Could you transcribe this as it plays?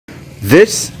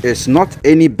This is not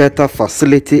any better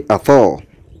facility at all.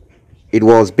 It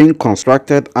was being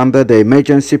constructed under the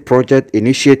emergency project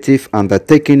initiative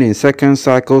undertaken in second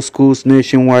cycle schools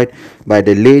nationwide by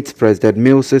the late President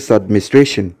Mills's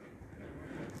administration.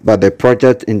 But the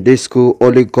project in this school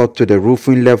only got to the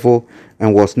roofing level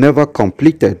and was never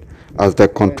completed, as the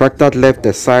contractor left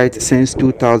the site since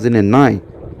 2009.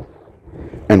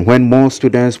 And when more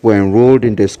students were enrolled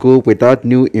in the school without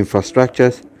new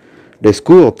infrastructures, the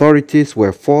school authorities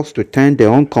were forced to turn the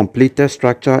uncompleted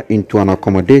structure into an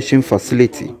accommodation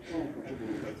facility.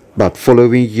 But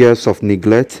following years of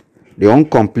neglect, the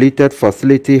uncompleted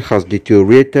facility has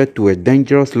deteriorated to a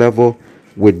dangerous level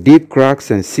with deep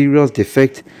cracks and serious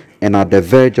defects and at the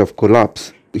verge of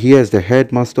collapse. Here is the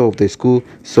headmaster of the school,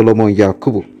 Solomon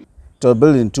Yakubu. It was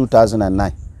built in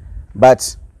 2009,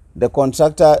 but the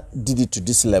contractor did it to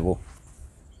this level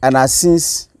and has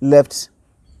since left.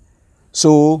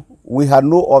 So we had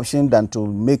no option than to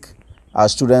make our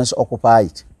students occupy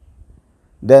it.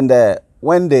 Then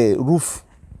when the roof,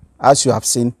 as you have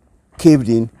seen, caved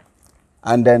in,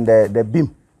 and then the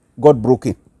beam got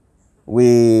broken,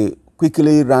 we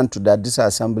quickly ran to the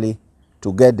disassembly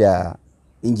to get their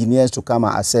engineers to come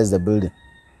and assess the building.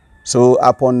 So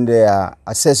upon their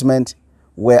assessment,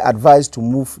 we were advised to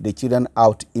move the children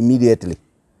out immediately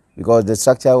because the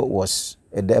structure was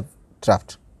a depth trap.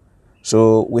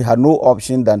 So we had no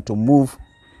option than to move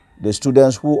the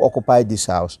students who occupied this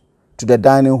house to the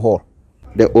dining hall.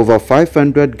 The over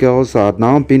 500 girls are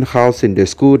now being housed in the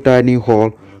school dining hall,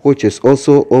 which is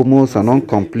also almost an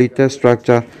uncompleted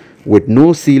structure with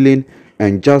no ceiling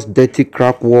and just dirty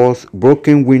cracked walls,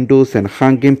 broken windows and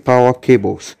hanging power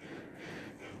cables.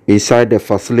 Inside the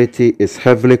facility is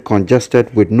heavily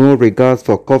congested with no regards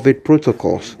for COVID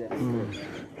protocols.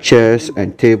 Chairs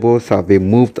and tables have been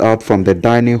moved out from the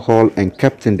dining hall and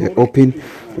kept in the open,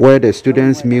 where the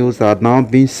students' meals are now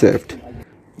being served.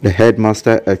 The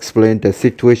headmaster explained the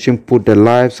situation put the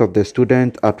lives of the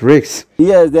students at risk.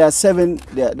 Yes, there are 7,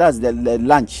 that's the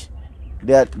lunch.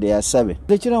 There are 7.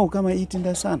 The children will come and eat in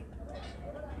the sun,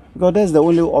 because that's the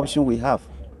only option we have.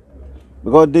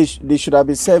 Because they should have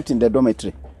been served in the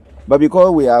dormitory. But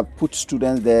because we have put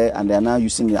students there and they are now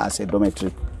using it as a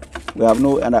dormitory, we have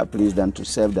no other place than to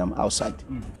serve them outside.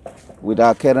 With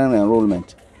our current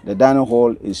enrollment, the dining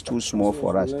hall is too small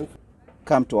for us.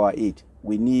 Come to our aid.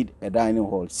 We need a dining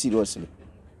hall, seriously,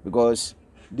 because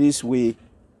this way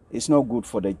is not good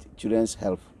for the children's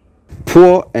health.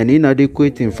 Poor and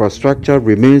inadequate infrastructure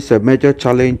remains a major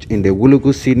challenge in the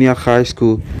Wulugu Senior High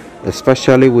School,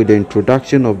 especially with the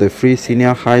introduction of the free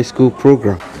senior high school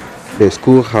program. The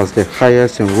school has the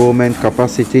highest enrollment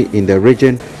capacity in the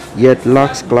region, yet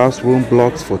lacks classroom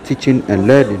blocks for teaching and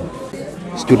learning.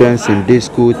 Students in this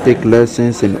school take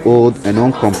lessons in old and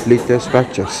uncompleted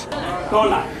structures.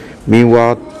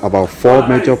 Meanwhile, about 4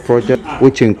 major projects,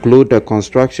 which include the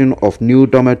construction of new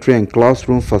dormitory and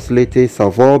classroom facilities,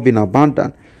 have all been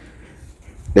abandoned.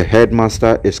 The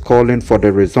headmaster is calling for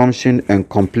the resumption and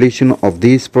completion of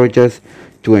these projects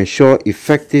to ensure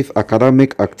effective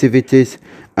academic activities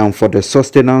and for the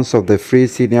sustenance of the free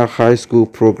senior high school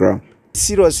program.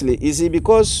 Seriously, is it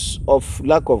because of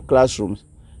lack of classrooms,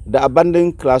 the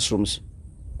abandoned classrooms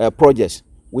projects,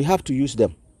 we have to use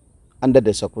them under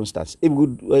the circumstance.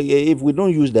 If we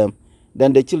don't use them,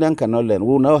 then the children cannot learn.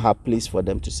 We will not have place for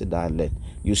them to sit down and learn.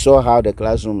 You saw how the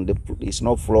classroom is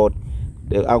not floored,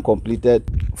 they're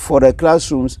uncompleted. For the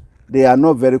classrooms, they are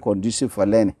not very conducive for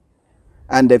learning.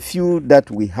 And the few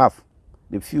that we have,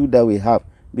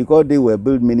 because they were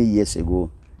built many years ago,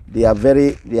 they are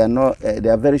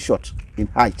very short in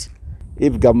height.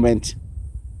 If government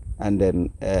and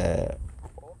then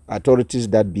authorities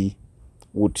that be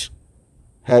would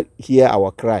hear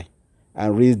our cry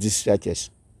and raise these structures,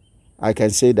 I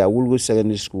can say that Wulugu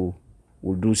Secondary School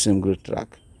will do single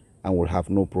track and will have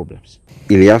no problems.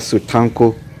 Ilyasu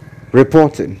Tanko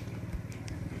reporting.